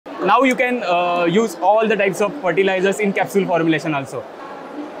now you can use all the types of fertilizers in capsule formulation also.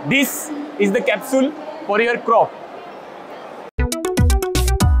 This is the capsule for your crop.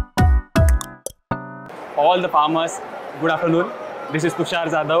 All the farmers, good afternoon. This is Tushar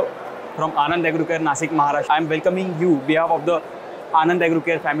Jadhav from Anand Agrocare, Nasik, Maharashtra. I am welcoming you on behalf of the Anand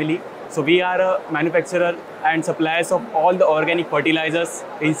Agrocare family. So we are a manufacturer and suppliers of all the organic fertilizers,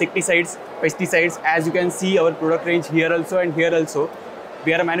 insecticides, pesticides. As you can see our product range here also and here also.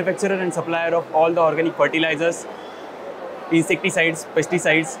 We are a manufacturer and supplier of all the organic fertilizers, insecticides,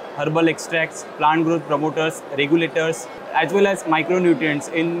 pesticides, herbal extracts, plant growth promoters, regulators, as well as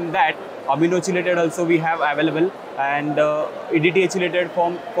micronutrients. In that, amino chelated also we have available, and EDTA chelated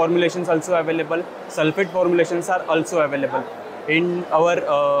formulations also available. Sulfate formulations are also available. In our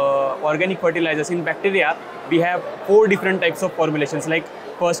organic fertilizers, in bacteria, we have 4 different types of formulations. Like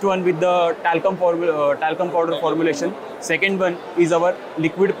first one with the talcum powder formulation. Second one is our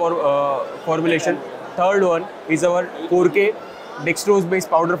liquid formulation. Third one is our 4K dextrose based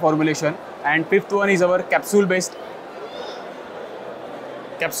powder formulation, and fifth one is our capsule based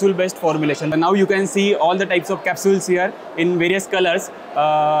formulation. And now you can see all the types of capsules here in various colors.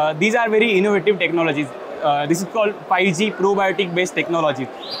 These are very innovative technologies. This is called 5G probiotic based technology.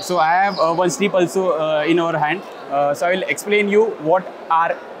 So I have one strip also in our hand. So I will explain you what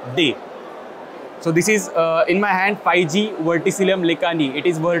are they. So this is in my hand 5G Verticillium lecani. It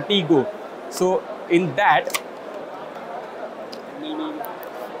is Vertigo. So in that,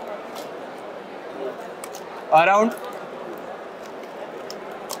 around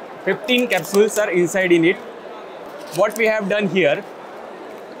 15 capsules are inside in it. What we have done here,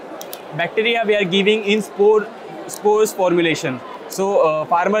 bacteria we are giving in spores formulation. So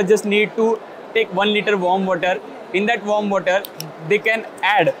farmers just need to take 1 liter warm water. In that warm water, they can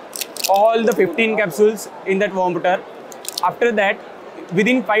add all the 15 capsules in that warm water. After that,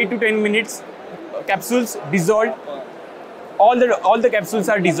 within 5 to 10 minutes, capsules dissolved. All the capsules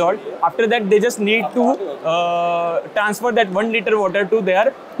are dissolved. After that, they just need to transfer that 1 liter water to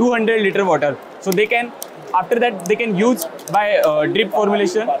their 200 liter water. So they can, after that, they can use by drip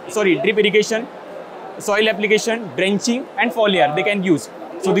irrigation, soil application, drenching, and foliar. They can use.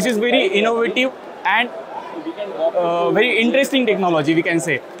 So this is very innovative and very interesting technology, we can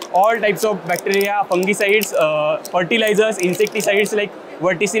say. All types of bacteria, fungicides, fertilizers, insecticides like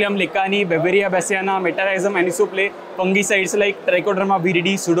Verticillium lecani, Beauveria bassiana, Metarhizium anisople, fungicides like Trichoderma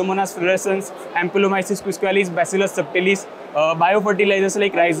viride, Pseudomonas fluorescens, Ampelomyces quisqualis, Bacillus subtilis, biofertilizers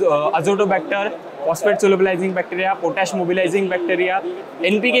like Azotobacter, phosphate solubilizing bacteria, potash mobilizing bacteria,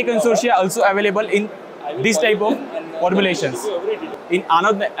 NPK consortia also available in this type of formulations. In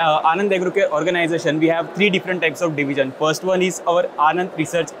Anand Agrocare organization, we have 3 different types of division. First one is our Anand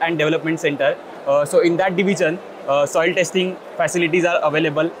Research and Development Center. So in that division, soil testing facilities are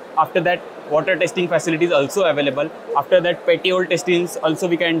available. After that, water testing facilities also available. After that, petiole testings also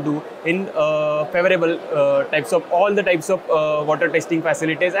we can do in favorable types of all the types of water testing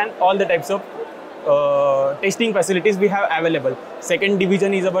facilities, and all the types of testing facilities we have available. Second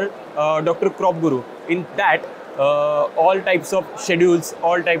division is our Dr. Crop Guru. In that, all types of schedules,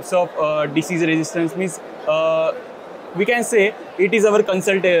 all types of disease resistance, means we can say it is our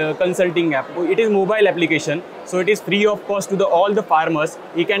consulting app. It is mobile application, so it is free of cost to all the farmers.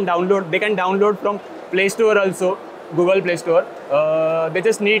 They can download from Play Store also, Google Play Store. They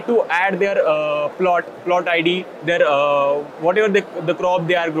just need to add their plot ID, their whatever the crop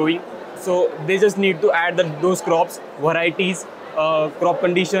they are growing. So they just need to add those crops, varieties, crop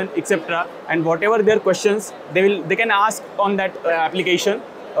condition, etc. And whatever their questions, they can ask on that application.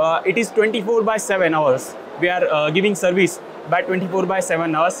 It is 24/7 hours. We are giving service by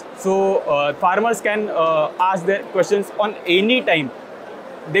 24/7 hours. So farmers can ask their questions on any time.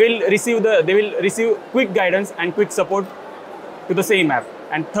 They will receive quick guidance and quick support to the same app.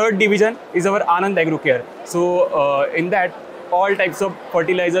 And third division is our Anand Agrocare. So in that, all types of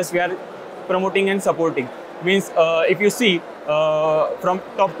fertilizers we are promoting and supporting. Means if you see from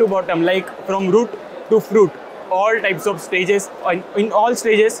top to bottom, like from root to fruit, all types of stages. In all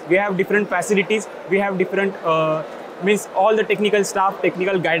stages, we have different facilities. We have different means all the technical staff,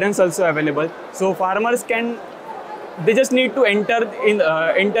 technical guidance also available. So farmers they just need to enter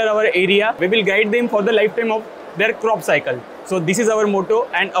our area. We will guide them for the lifetime of their crop cycle. So this is our motto,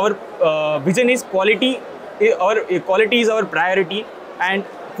 and our vision is quality. Quality is our priority, and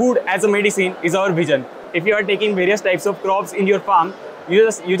food as a medicine is our vision. If you are taking various types of crops in your farm,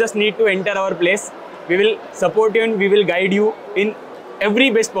 you just need to enter our place. We will support you and we will guide you in every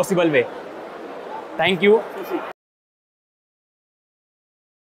best possible way. Thank you.